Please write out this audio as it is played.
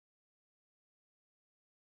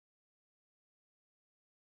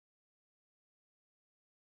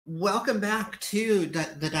Welcome back to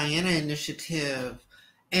the Diana Initiative.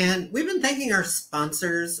 And we've been thanking our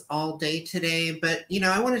sponsors all day today, but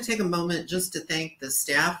I want to take a moment just to thank the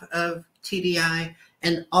staff of TDI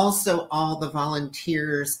and also all the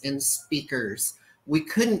volunteers and speakers. We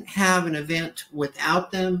couldn't have an event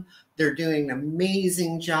without them. They're doing an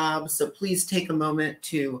amazing job. So please take a moment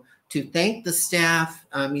to thank the staff.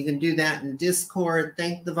 You can do that in Discord.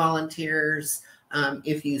 Thank the volunteers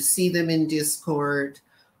if you see them in Discord.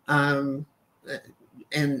 And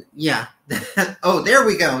yeah, oh, there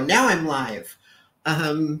we go. Now I'm live.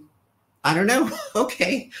 I don't know.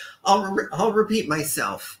 Okay, I'll repeat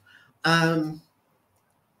myself.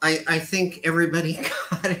 I think everybody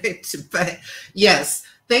got it, but yes,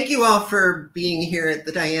 thank you all for being here at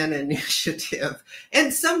the Diana Initiative.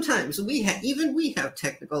 And sometimes we have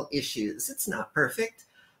technical issues. It's not perfect,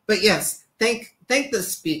 but yes, thank the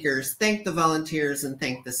speakers, thank the volunteers, and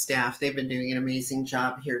thank the staff. They've been doing an amazing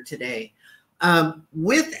job here today.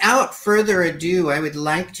 Without further ado, I would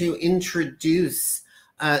like to introduce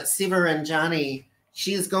Siva Ranjani.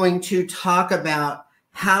 She is going to talk about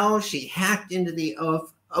how she hacked into the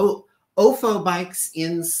OFO Bikes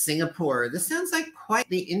in Singapore. This sounds like quite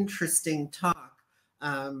the interesting talk.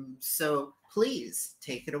 So please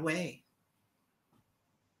take it away.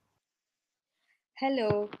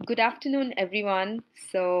 Hello, good afternoon, everyone.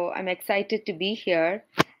 So I'm excited to be here.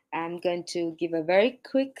 I'm going to give a very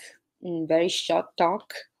quick, very short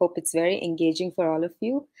talk. Hope it's very engaging for all of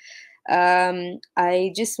you.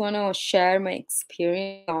 I just want to share my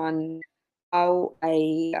experience on how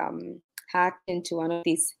I hacked into one of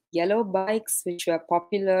these yellow bikes, which were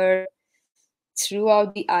popular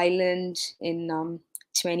throughout the island in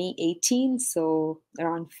 2018. So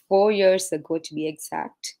around 4 years ago, to be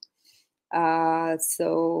exact.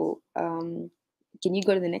 Can you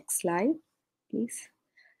go to the next slide, please?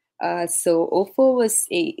 So OFO is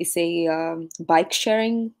a bike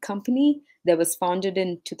sharing company that was founded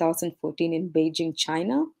in 2014 in Beijing,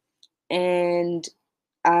 China. And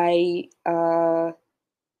I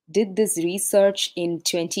did this research in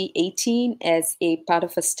 2018 as a part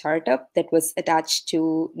of a startup that was attached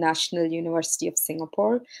to National University of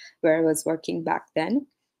Singapore, where I was working back then.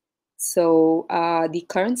 So the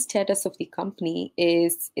current status of the company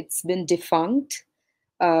is it's been defunct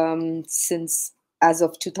since as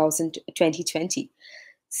of 2020.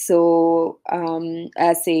 So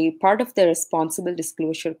as a part of the responsible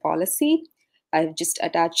disclosure policy, I've just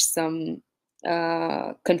attached some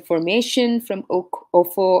confirmation from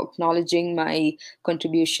OFO acknowledging my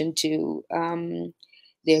contribution to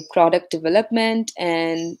their product development,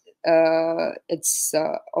 and it's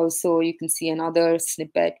also, you can see another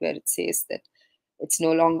snippet where it says that it's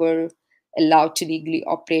no longer allowed to legally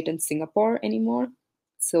operate in Singapore anymore.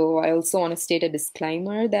 So I also want to state a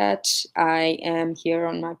disclaimer that I am here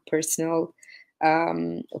on my personal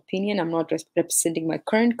opinion. I'm not representing my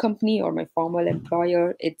current company or my former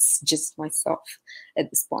employer. It's just myself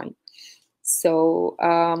at this point. So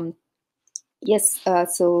yes,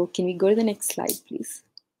 so can we go to the next slide, please?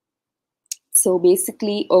 So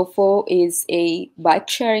basically, OFO is a bike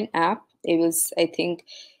sharing app. It was, I think,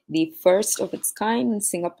 the first of its kind in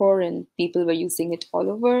Singapore, and people were using it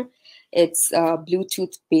all over. It's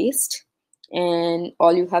Bluetooth based, and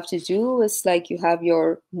all you have to do is like you have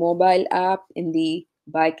your mobile app in the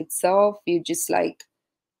bike itself. You just like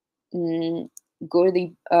go to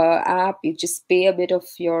the app, you just pay a bit of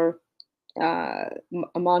your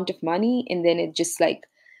amount of money, and then it just like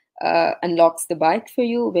unlocks the bike for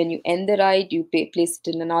you. When you end the ride, you place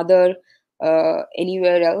it in another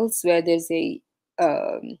anywhere else where there's a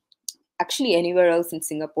actually anywhere else in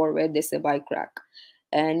Singapore where there's a bike rack,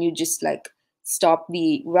 and you just like stop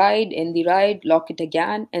the ride, end the ride, lock it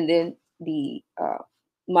again, and then the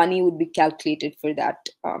money would be calculated for that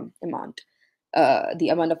amount, the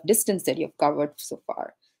amount of distance that you've covered so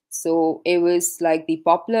far. So it was like the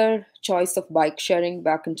popular choice of bike sharing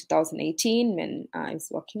back in 2018 when I was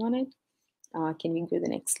working on it. Can we go to the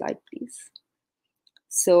next slide, please?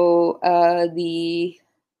 So the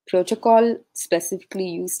protocol specifically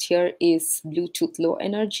used here is Bluetooth Low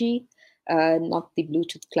Energy, not the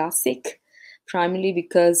Bluetooth Classic, primarily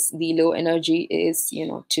because the low energy is,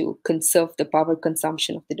 to conserve the power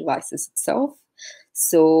consumption of the devices itself.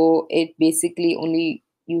 So it basically only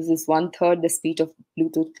uses 1/3 the speed of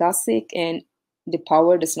Bluetooth Classic, and the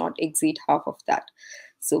power does not exceed half of that.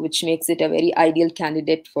 So which makes it a very ideal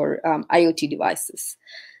candidate for IoT devices.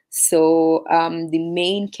 So the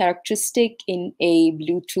main characteristic in a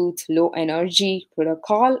Bluetooth low energy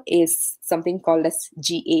protocol is something called as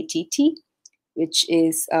GATT, which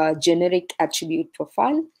is a generic attribute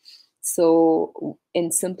profile. So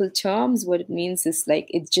in simple terms, what it means is like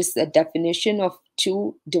it's just a definition of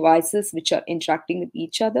two devices which are interacting with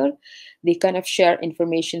each other. They kind of share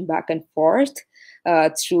information back and forth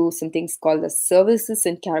through some things called the services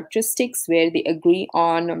and characteristics, where they agree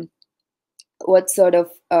on what sort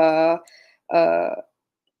of uh,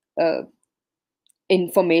 uh,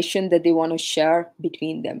 information that they want to share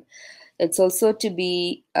between them. It's also to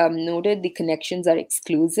be noted the connections are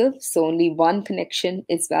exclusive, so only one connection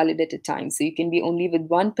is valid at a time. So you can be only with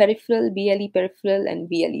one peripheral, BLE peripheral, and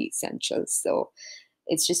BLE essential. So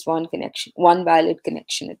it's just one connection, one valid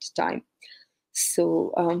connection at a time.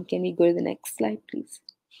 So can we go to the next slide, please?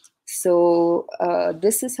 So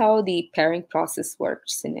this is how the pairing process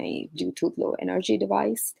works in a Bluetooth Low Energy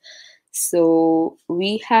device. So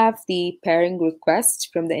we have the pairing request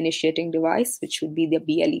from the initiating device, which would be the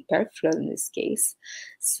BLE peripheral in this case.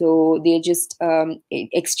 So they just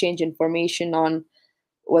exchange information on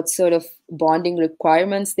what sort of bonding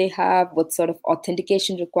requirements they have, what sort of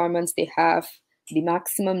authentication requirements they have, the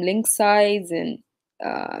maximum link size, and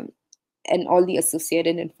all the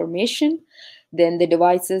associated information. Then the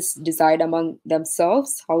devices decide among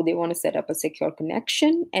themselves how they want to set up a secure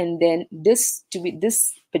connection, and then this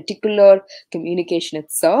particular communication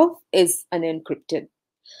itself is unencrypted.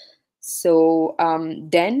 So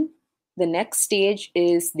then the next stage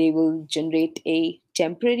is they will generate a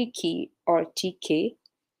temporary key, or TK.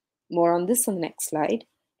 More on this on the next slide.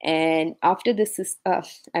 And after this is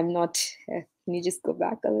I'm not can you just go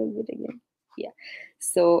back a little bit again? Yeah.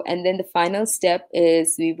 So, and then the final step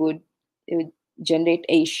is it would generate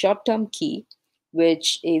a short-term key,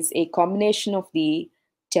 which is a combination of the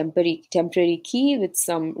temporary key with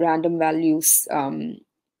some random values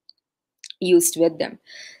used with them.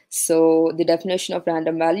 So the definition of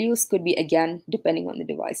random values could be, again, depending on the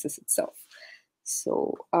devices itself.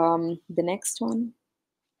 So the next one.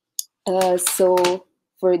 So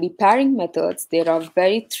for the pairing methods, there are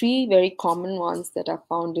three very common ones that are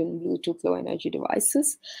found in Bluetooth Low Energy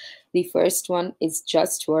devices. The first one is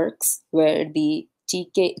just works, where the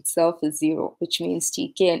TK itself is 0, which means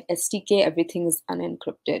TK and STK, everything is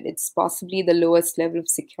unencrypted. It's possibly the lowest level of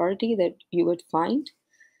security that you would find.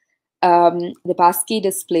 The passkey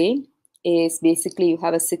display is basically you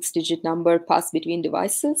have a 6-digit number passed between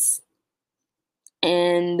devices.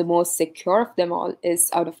 And the most secure of them all is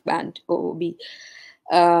out-of-band OOB.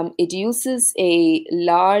 It uses a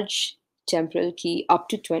large temporal key up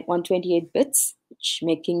to 128 bits, which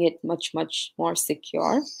making it much, much more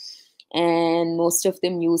secure. And most of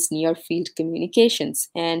them use near-field communications.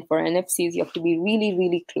 And for NFCs, you have to be really,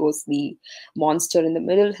 really close. The monster in the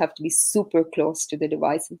middle have to be super close to the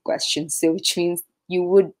device in question. So which means you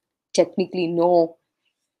would technically know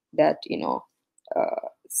that,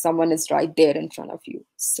 someone is right there in front of you.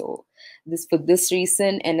 So for this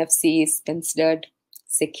reason, NFC is considered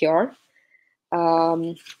secure.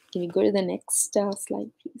 Can you go to the next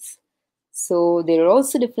slide, please? So there are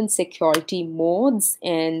also different security modes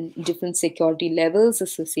and different security levels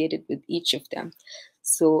associated with each of them.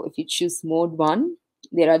 So if you choose mode 1,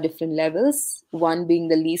 there are different levels, 1 being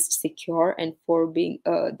the least secure and 4 being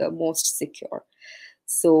the most secure.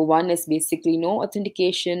 So 1 is basically no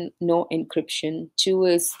authentication, no encryption. 2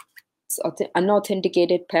 is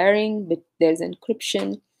unauthenticated pairing, but there's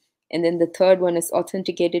encryption. And then the third one is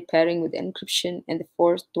authenticated pairing with encryption. And the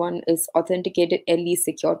fourth one is authenticated LE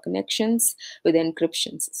secure connections with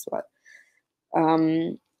encryptions as well.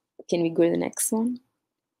 Can we go to the next one?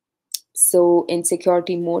 So in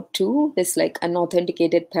security mode 2, there's like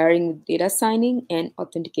unauthenticated pairing with data signing and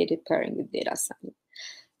authenticated pairing with data signing.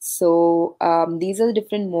 So these are the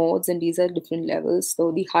different modes and these are different levels.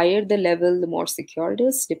 So the higher the level, the more secure it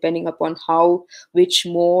is, depending upon which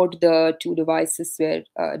mode the two devices were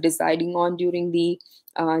deciding on during the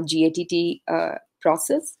GATT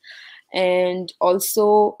process. And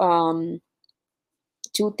also,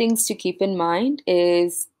 two things to keep in mind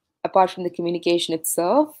is, apart from the communication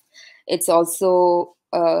itself, it's also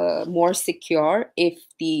more secure if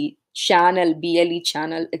the BLE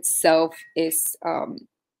channel itself is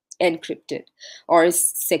encrypted or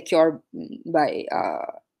is secure by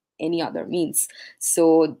any other means.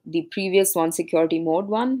 So the previous one, security mode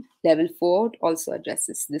 1, level 4, also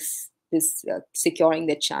addresses this securing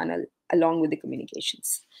the channel along with the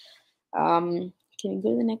communications. Can you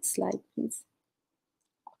go to the next slide, please?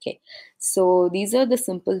 Okay, so these are the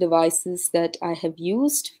simple devices that I have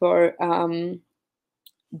used for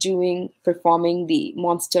performing the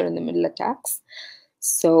monster in the middle attacks.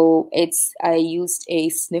 So I used a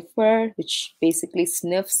sniffer, which basically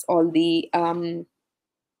sniffs all the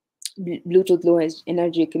Bluetooth Low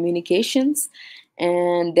Energy communications.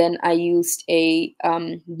 And then I used a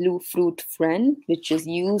blue fruit friend, which is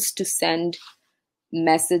used to send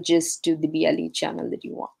messages to the BLE channel that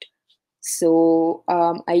you want. So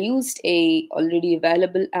I used a already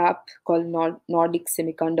available app called Nordic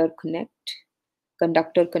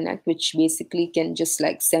Conductor Connect, which basically can just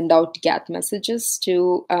like send out GAT messages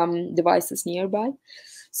to devices nearby.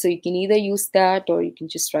 So you can either use that or you can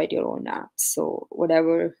just write your own app. So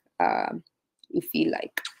whatever you feel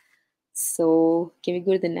like. So can we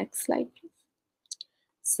go to the next slide, please?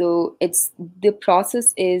 So the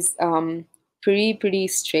process is pretty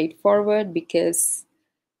straightforward because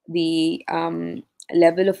the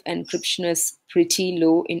level of encryption is pretty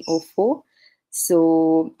low in OFO.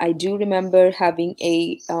 So I do remember having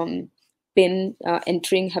a pin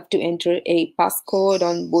have to enter a passcode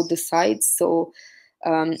on both the sides. So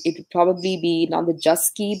it would probably be not the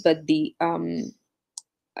just key, but the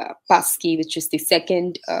pass key, which is the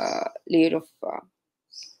second layer of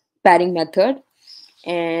pairing method.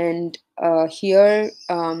 And here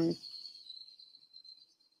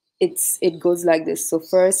it goes like this. So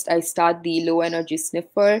first I start the low energy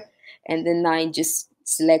sniffer, and then I just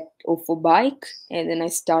select OFO bike, and then I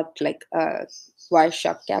start like a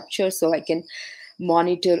Wireshark capture so I can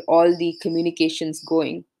monitor all the communications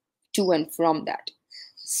going to and from that.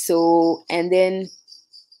 So, and then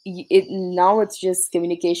now it's just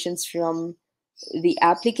communications from the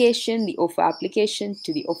application, the OFO application,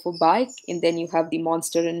 to the OFO bike, and then you have the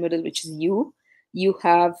monster in middle, which is you. You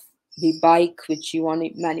have the bike, which you want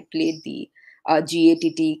to manipulate the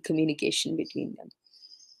GATT communication between them.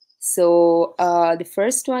 So the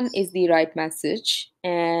first one is the write message,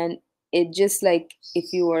 and it just like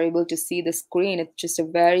if you are able to see the screen, it's just a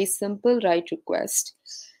very simple write request.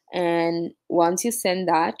 And once you send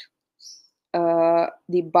that,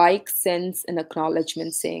 the bike sends an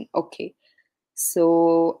acknowledgement saying, okay.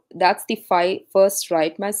 So that's the first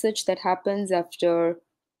write message that happens after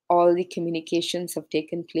all the communications have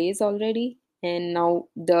taken place already. And now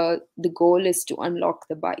the goal is to unlock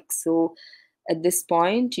the bike. So at this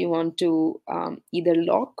point, you want to either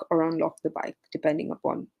lock or unlock the bike, depending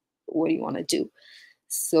upon what you want to do.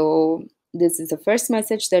 So this is the first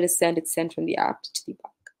message that is sent. It's sent from the app to the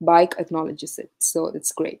bike. Bike acknowledges it. So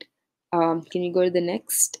that's great. Can you go to the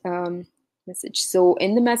next message? So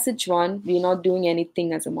in the message one, we're not doing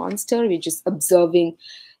anything as a monster. We're just observing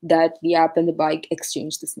that the app and the bike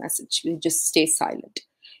exchange this message. We just stay silent.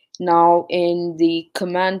 Now in the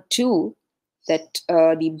command 2, that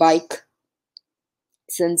the bike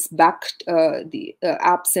sends back, the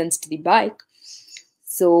app sends to the bike.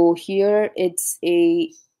 So here it's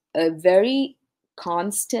a very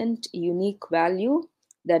constant, unique value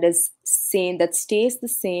that is same, that stays the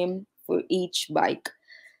same for each bike.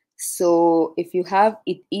 So if you have,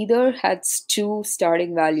 it either has 2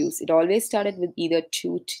 starting values. It always started with either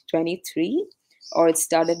 223 or it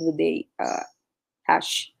started with a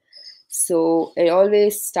hash. So it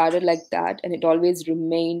always started like that, and it always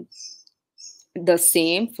remained the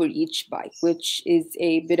same for each bike, which is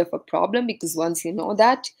a bit of a problem because once you know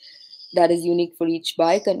that is unique for each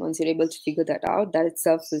bike, and once you're able to figure that out, that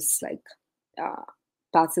itself is like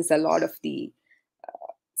passes a lot of the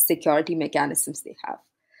security mechanisms they have.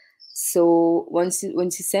 So once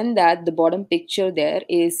you send that, the bottom picture there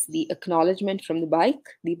is the acknowledgement from the bike.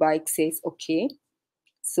 The bike says okay.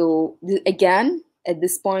 So again, at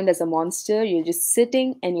this point as a monster, you're just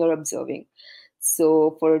sitting and you're observing.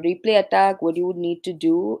 So for a replay attack, what you would need to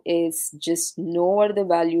do is just know what are the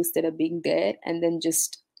values that are being there, and then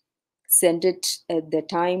just send it at the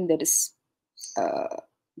time that is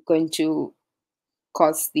going to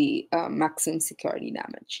cause the maximum security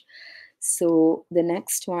damage. So the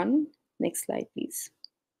next slide, please.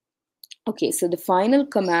 Okay, so the final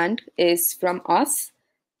command is from us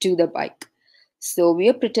to the bike. So we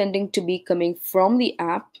are pretending to be coming from the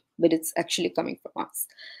app, but it's actually coming from us.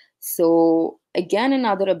 So again,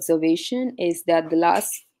 another observation is that the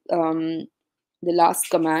last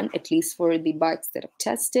command, at least for the bikes that I've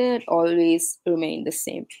tested, always remain the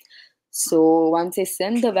same. So once I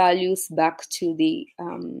send the values back to the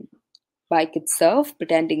bike itself,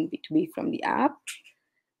 pretending to be from the app,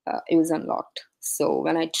 it was unlocked. So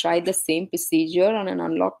when I tried the same procedure on an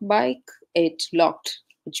unlocked bike, it locked,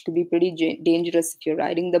 which could be pretty dangerous if you're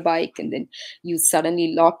riding the bike and then you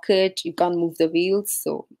suddenly lock it. You can't move the wheels,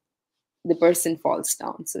 so the person falls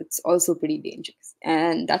down. So it's also pretty dangerous.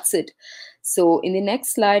 And that's it. So in the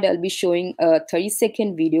next slide, I'll be showing a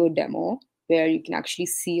 30-second video demo where you can actually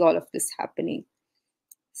see all of this happening.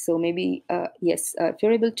 So maybe, yes, if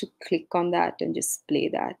you're able to click on that and just play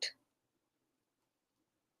that.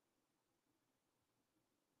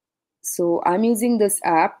 So I'm using this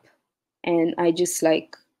app and I just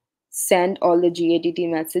like send all the GATT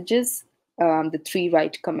messages, the 3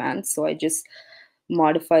 write commands. So I just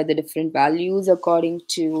modify the different values according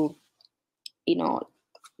to, you know,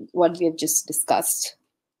 what we have just discussed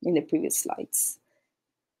in the previous slides.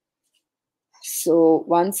 So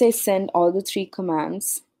once I send all the 3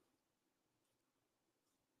 commands,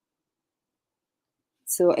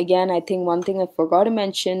 so again, I think one thing I forgot to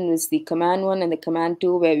mention is the command 1 and the command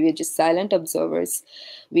 2, where we're just silent observers.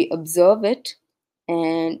 We observe it,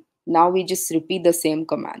 and now we just repeat the same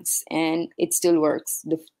commands, and it still works.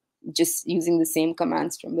 Just using the same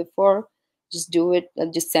commands from before, just do it,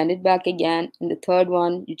 just send it back again. And the third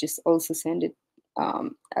one, you just also send it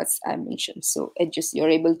as I mentioned. So it just, you're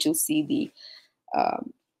able to see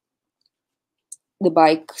the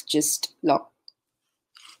bike just lock.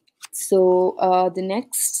 So the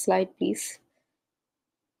next slide, please.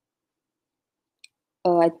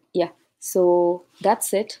 Yeah, so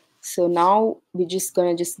that's it. So now we're just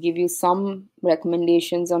gonna just give you some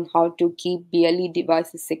recommendations on how to keep BLE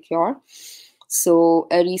devices secure. So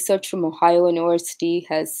a research from Ohio University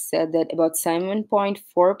has said that about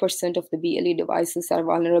 7.4% of the BLE devices are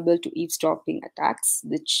vulnerable to eavesdropping attacks,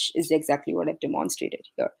 which is exactly what I've demonstrated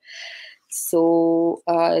here. So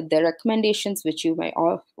the recommendations, which you might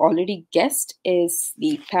already guessed, is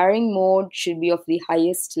the pairing mode should be of the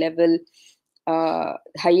highest level,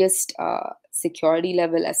 highest security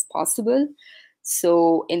level as possible.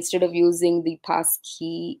 So instead of using the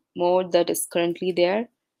passkey mode that is currently there,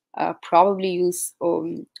 probably use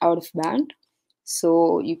out of band.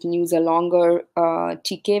 So you can use a longer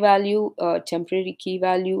TK value, temporary key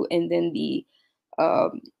value, and then the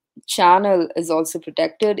channel is also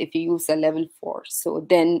protected if you use a level 4. So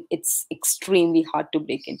then it's extremely hard to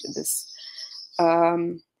break into this.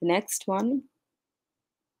 The next one.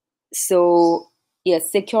 So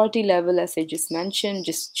yes, security level, as I just mentioned,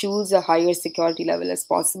 just choose a higher security level as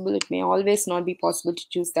possible. It may always not be possible to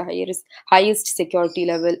choose the highest security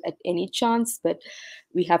level at any chance, but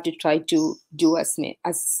we have to try to do as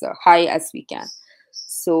high as we can.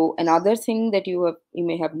 So another thing that you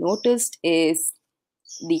may have noticed is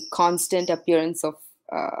the constant appearance of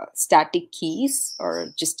static keys or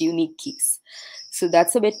just unique keys. So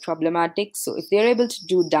that's a bit problematic. So if they're able to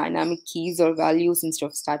do dynamic keys or values instead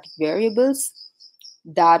of static variables,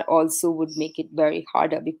 that also would make it very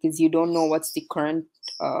harder, because you don't know what's the current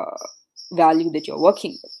value that you're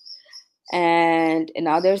working with. And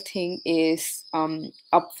another thing is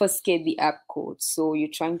obfuscate the app code. So you're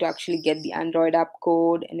trying to actually get the Android app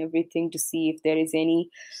code and everything to see if there is any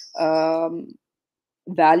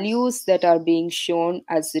values that are being shown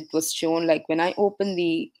as it was shown. Like when I opened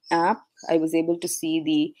the app, I was able to see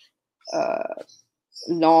the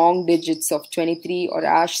long digits of 23 or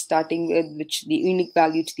hash starting with which the unique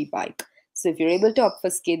value to the bike. So if you're able to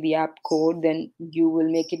obfuscate the app code, then you will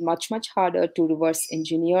make it much harder to reverse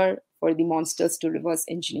engineer, for the monsters to reverse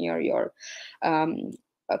engineer your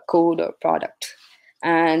code or product.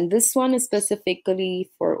 And this one is specifically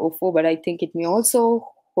for OFO, but I think it may also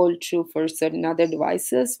hold true for certain other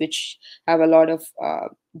devices which have a lot of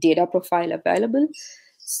data profile available.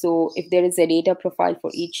 So if there is a data profile for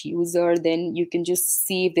each user, then you can just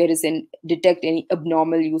see if there is detect any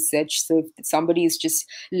abnormal usage. So if somebody is just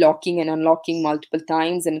locking and unlocking multiple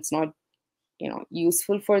times and it's not,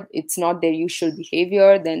 useful it's not their usual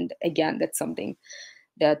behavior, then again, that's something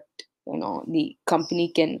that, the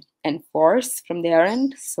company can enforce from their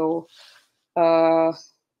end. So can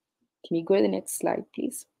you go to the next slide,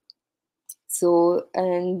 please? So,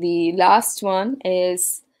 and the last one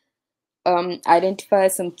is identify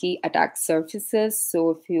some key attack surfaces.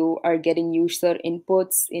 So if you are getting user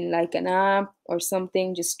inputs in like an app or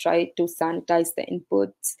something, just try to sanitize the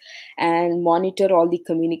inputs and monitor all the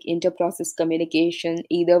inter-process communication,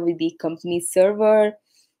 either with the company server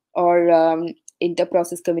or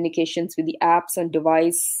inter-process communications with the apps on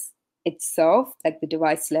device itself, like the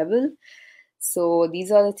device level. So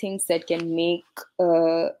these are the things that can make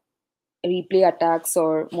replay attacks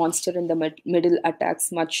or monster in the middle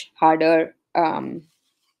attacks much harder,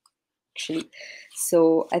 actually.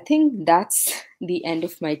 So I think that's the end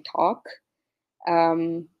of my talk.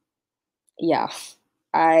 Yeah,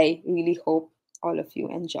 I really hope all of you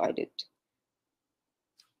enjoyed it.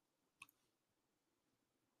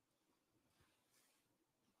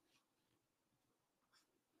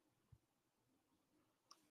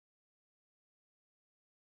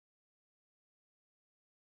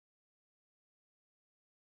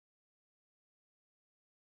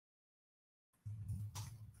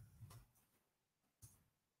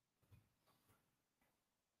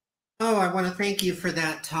 Oh, I want to thank you for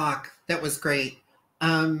that talk. That was great.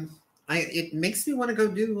 it makes me want to go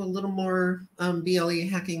do a little more BLE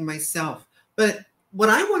hacking myself. But what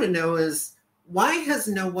I want to know is, why has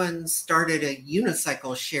no one started a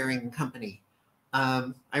unicycle sharing company?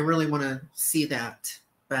 I really want to see that,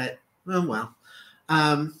 but oh well.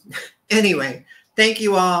 Anyway, thank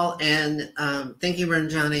you all, and thank you,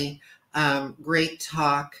 Ranjani. Great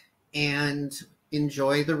talk, and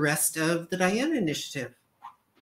enjoy the rest of the Diana Initiative.